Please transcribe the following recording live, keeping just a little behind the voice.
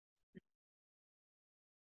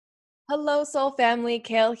Hello, soul family.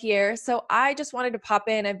 Kale here. So, I just wanted to pop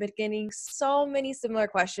in. I've been getting so many similar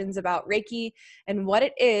questions about Reiki and what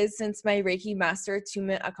it is since my Reiki master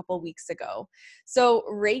attunement a couple weeks ago. So,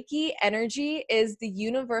 Reiki energy is the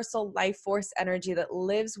universal life force energy that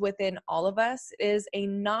lives within all of us. It is a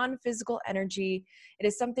non physical energy, it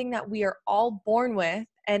is something that we are all born with.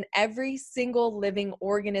 And every single living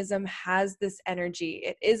organism has this energy.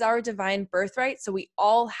 It is our divine birthright, so we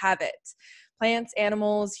all have it. Plants,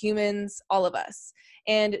 animals, humans, all of us.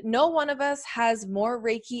 And no one of us has more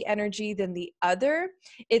Reiki energy than the other.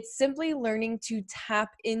 It's simply learning to tap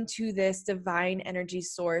into this divine energy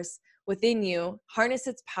source within you, harness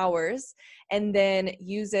its powers, and then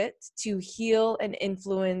use it to heal and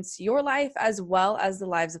influence your life as well as the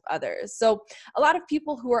lives of others. So, a lot of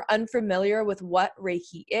people who are unfamiliar with what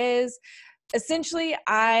Reiki is, essentially,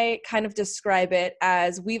 I kind of describe it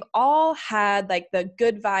as we've all had like the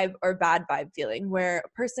good vibe or bad vibe feeling where a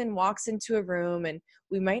person walks into a room and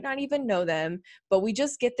we might not even know them, but we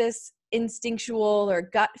just get this instinctual or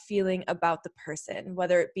gut feeling about the person,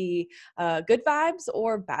 whether it be good vibes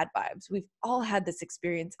or bad vibes. We've all had this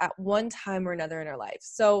experience at one time or another in our life.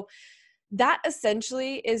 So, that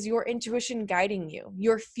essentially is your intuition guiding you.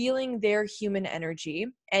 You're feeling their human energy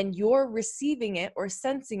and you're receiving it or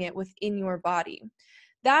sensing it within your body.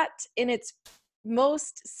 That, in its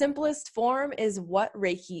most simplest form, is what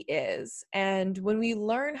Reiki is. And when we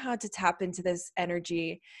learn how to tap into this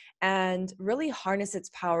energy and really harness its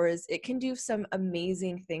powers, it can do some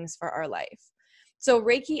amazing things for our life. So,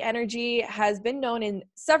 Reiki energy has been known in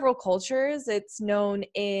several cultures. It's known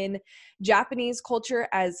in Japanese culture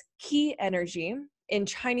as ki energy, in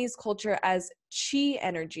Chinese culture as chi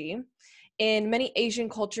energy, in many Asian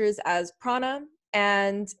cultures as prana,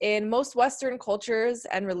 and in most Western cultures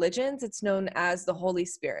and religions, it's known as the Holy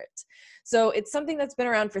Spirit. So it's something that's been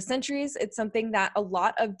around for centuries. It's something that a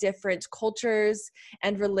lot of different cultures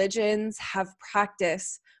and religions have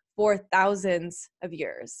practiced for thousands of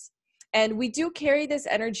years. And we do carry this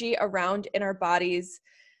energy around in our bodies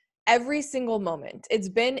every single moment. It's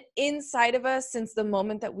been inside of us since the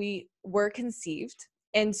moment that we were conceived.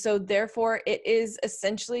 And so, therefore, it is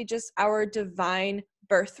essentially just our divine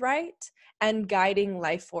birthright and guiding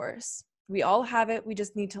life force. We all have it. We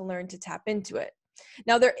just need to learn to tap into it.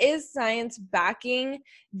 Now, there is science backing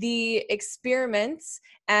the experiments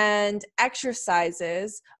and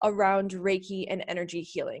exercises around Reiki and energy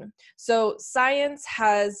healing. So, science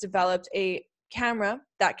has developed a camera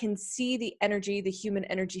that can see the energy, the human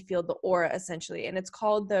energy field, the aura essentially, and it's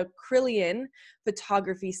called the Kirlian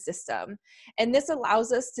photography system. And this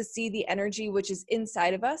allows us to see the energy which is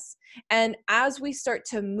inside of us. And as we start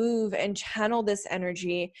to move and channel this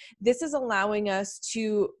energy, this is allowing us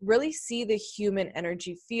to really see the human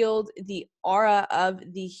energy field, the aura of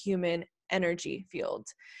the human energy field.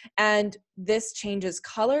 And this changes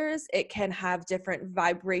colors. It can have different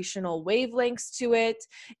vibrational wavelengths to it.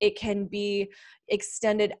 It can be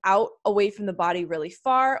extended out away from the body really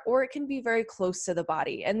far, or it can be very close to the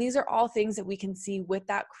body. And these are all things that we can see with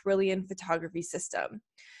that Kirlian photography system.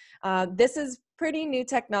 This is pretty new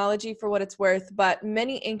technology for what it's worth, but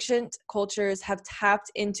many ancient cultures have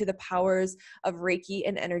tapped into the powers of Reiki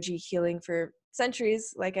and energy healing for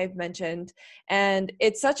centuries, like I've mentioned. And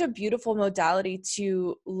it's such a beautiful modality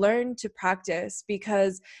to learn to practice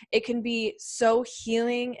because it can be so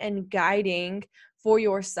healing and guiding for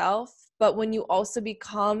yourself. But when you also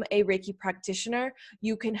become a Reiki practitioner,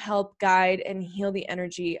 you can help guide and heal the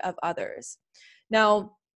energy of others.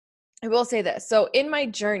 Now, I will say this. So in my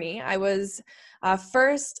journey, I was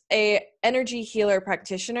first a energy healer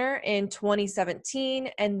practitioner in 2017,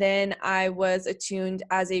 and then I was attuned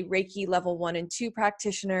as a Reiki level 1 and 2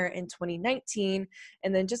 practitioner in 2019,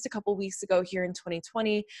 and then just a couple weeks ago here in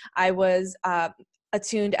 2020, I was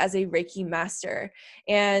attuned as a Reiki master.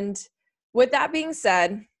 And with that being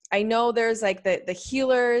said, I know there's like the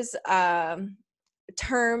healers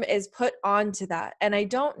term is put onto that. And I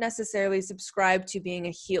don't necessarily subscribe to being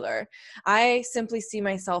a healer. I simply see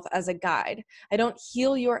myself as a guide. I don't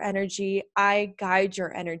heal your energy, I guide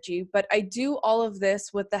your energy, but I do all of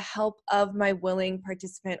this with the help of my willing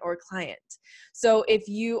participant or client. So if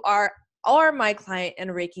you are my client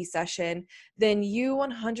in a Reiki session, then you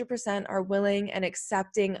 100% are willing and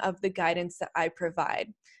accepting of the guidance that I provide.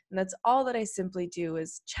 And that's all that I simply do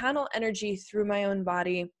is channel energy through my own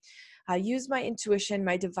body, use my intuition,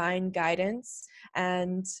 my divine guidance,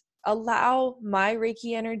 and allow my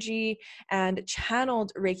Reiki energy and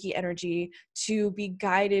channeled Reiki energy to be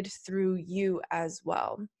guided through you as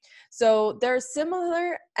well. So there are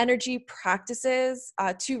similar energy practices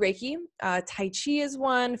to Reiki. Tai Chi is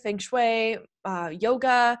one, Feng Shui,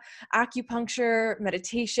 yoga, acupuncture,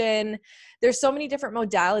 meditation. There's so many different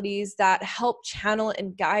modalities that help channel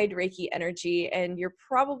and guide Reiki energy, and you're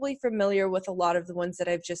probably familiar with a lot of the ones that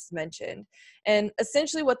I've just mentioned. And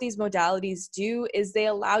essentially what these modalities do is they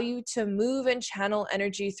allow you to move and channel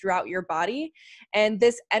energy throughout your body, and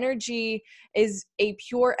this energy is a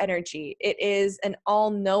pure energy. It is an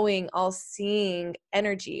all-knowing, all-seeing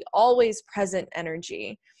energy, always present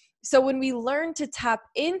energy. So when we learn to tap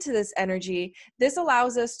into this energy, this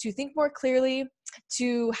allows us to think more clearly,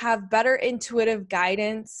 to have better intuitive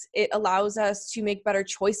guidance. It allows us to make better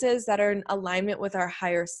choices that are in alignment with our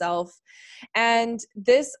higher self. And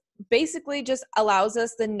this basically just allows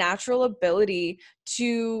us the natural ability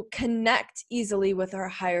to connect easily with our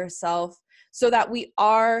higher self so that we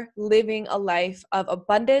are living a life of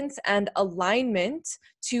abundance and alignment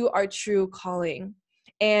to our true calling.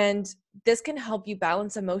 And this can help you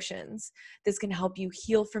balance emotions. This can help you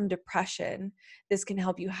heal from depression. This can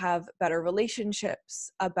help you have better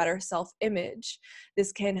relationships, a better self-image.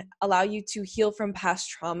 This can allow you to heal from past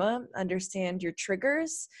trauma, understand your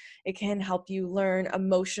triggers. It can help you learn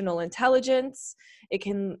emotional intelligence. It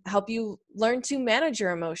can help you learn to manage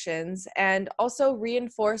your emotions and also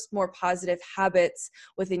reinforce more positive habits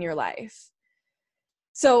within your life.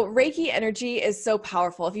 So Reiki energy is so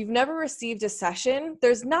powerful. If you've never received a session,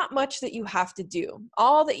 there's not much that you have to do.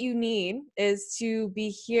 All that you need is to be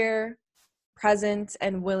here, present,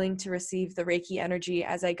 and willing to receive the Reiki energy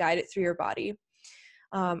as I guide it through your body.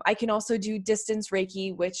 I can also do distance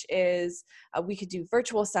Reiki, which is we could do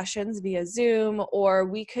virtual sessions via Zoom, or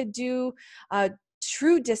we could do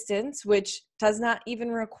true distance, which does not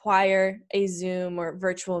even require a Zoom or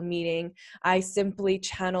virtual meeting. I simply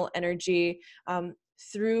channel energy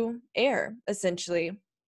through air, essentially.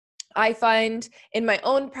 I find in my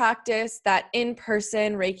own practice that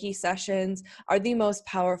in-person Reiki sessions are the most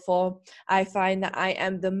powerful. I find that I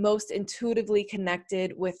am the most intuitively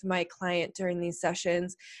connected with my client during these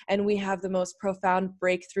sessions, and we have the most profound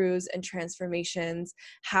breakthroughs and transformations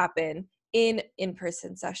happen in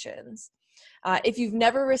in-person sessions. If you've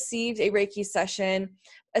never received a Reiki session,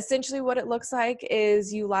 essentially what it looks like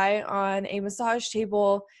is you lie on a massage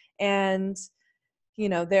table and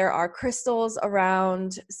there are crystals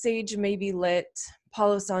around, sage may be lit,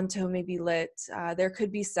 Palo Santo may be lit. There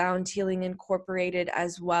could be sound healing incorporated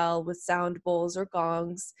as well with sound bowls or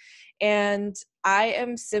gongs. And I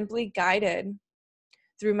am simply guided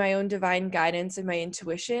through my own divine guidance and my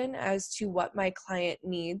intuition as to what my client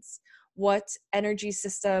needs, what energy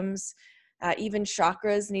systems, even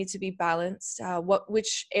chakras need to be balanced,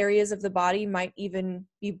 which areas of the body might even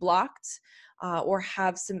be blocked or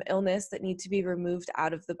have some illness that need to be removed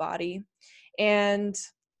out of the body. And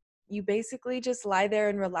you basically just lie there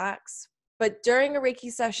and relax. But during a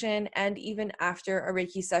Reiki session and even after a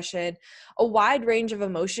Reiki session, a wide range of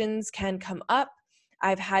emotions can come up.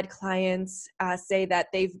 I've had clients say that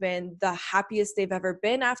they've been the happiest they've ever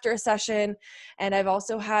been after a session. And I've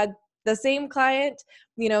also had the same client,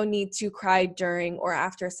 need to cry during or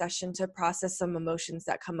after a session to process some emotions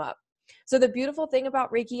that come up. So the beautiful thing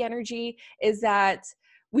about Reiki energy is that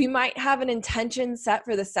we might have an intention set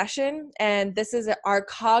for the session, and this is our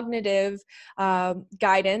cognitive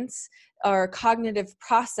guidance, our cognitive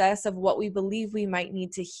process of what we believe we might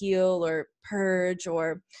need to heal or purge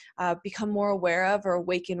or become more aware of or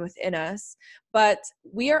awaken within us. But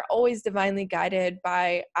we are always divinely guided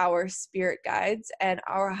by our spirit guides and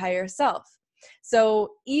our higher self.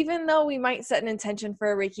 So even though we might set an intention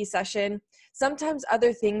for a Reiki session, sometimes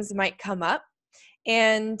other things might come up.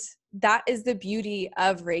 And that is the beauty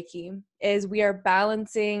of Reiki, is we are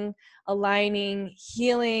balancing, aligning,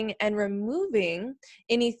 healing, and removing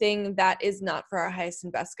anything that is not for our highest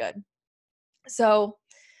and best good. So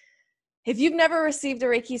if you've never received a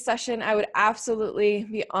Reiki session, I would absolutely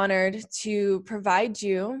be honored to provide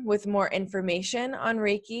you with more information on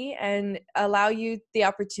Reiki and allow you the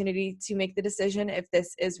opportunity to make the decision if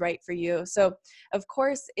this is right for you. So, of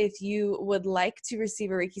course, if you would like to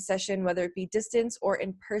receive a Reiki session, whether it be distance or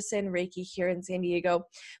in-person Reiki here in San Diego,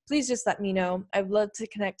 please just let me know. I'd love to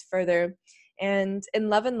connect further. And in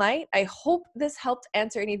love and light, I hope this helped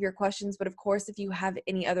answer any of your questions. But of course, if you have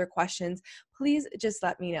any other questions, please just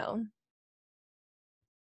let me know.